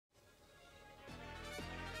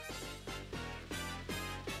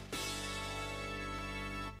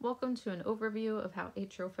Welcome to an overview of how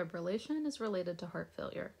atrial fibrillation is related to heart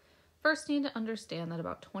failure. First, you need to understand that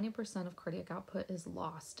about 20% of cardiac output is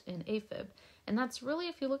lost in AFib, and that's really,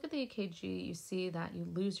 if you look at the EKG, you see that you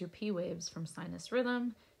lose your P waves from sinus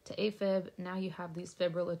rhythm to AFib. Now you have these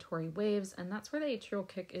fibrillatory waves, and that's where the atrial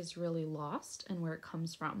kick is really lost and where it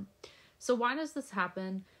comes from. So why does this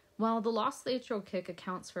happen? Well, the loss of the atrial kick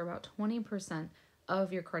accounts for about 20%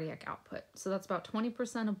 of your cardiac output. So that's about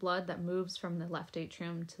 20% of blood that moves from the left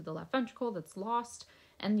atrium to the left ventricle that's lost,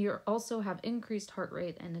 and you also have increased heart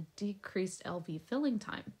rate and a decreased LV filling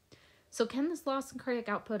time. So can this loss in cardiac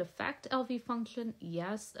output affect LV function?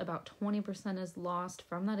 Yes, about 20% is lost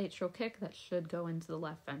from that atrial kick that should go into the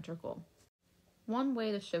left ventricle. One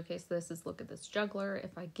way to showcase this is look at this juggler.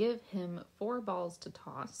 If I give him 4 balls to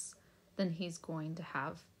toss, then he's going to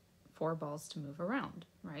have 4 balls to move around,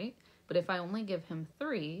 right? But if I only give him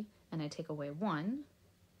 3 and I take away 1,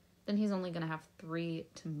 then he's only going to have 3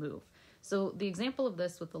 to move. So the example of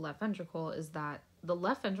this with the left ventricle is that the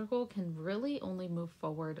left ventricle can really only move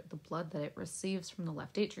forward the blood that it receives from the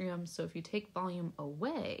left atrium. So if you take volume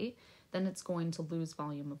away, then it's going to lose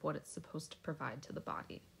volume of what it's supposed to provide to the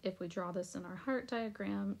body. If we draw this in our heart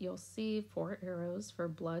diagram, you'll see 4 arrows for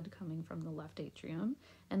blood coming from the left atrium,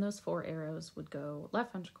 and those 4 arrows would go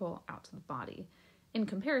left ventricle out to the body. In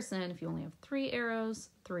comparison, if you only have 3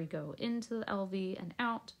 arrows, 3 go into the LV and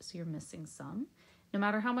out, so you're missing some. No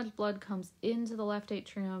matter how much blood comes into the left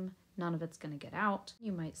atrium, none of it's going to get out.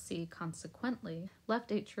 You might see, consequently, left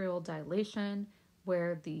atrial dilation,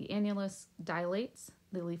 where the annulus dilates,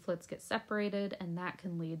 the leaflets get separated, and that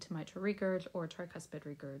can lead to mitral regurg or tricuspid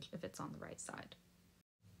regurg if it's on the right side.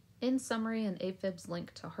 In summary, an AFib's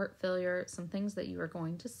link to heart failure, some things that you are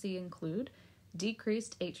going to see include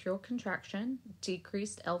decreased atrial contraction,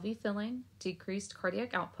 decreased LV filling, decreased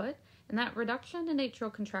cardiac output, and that reduction in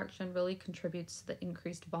atrial contraction really contributes to the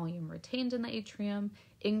increased volume retained in the atrium,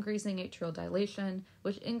 increasing atrial dilation,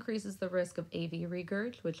 which increases the risk of AV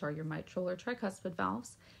regurg, which are your mitral or tricuspid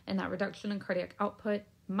valves, and that reduction in cardiac output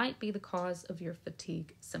might be the cause of your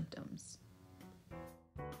fatigue symptoms.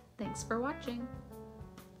 Thanks for watching.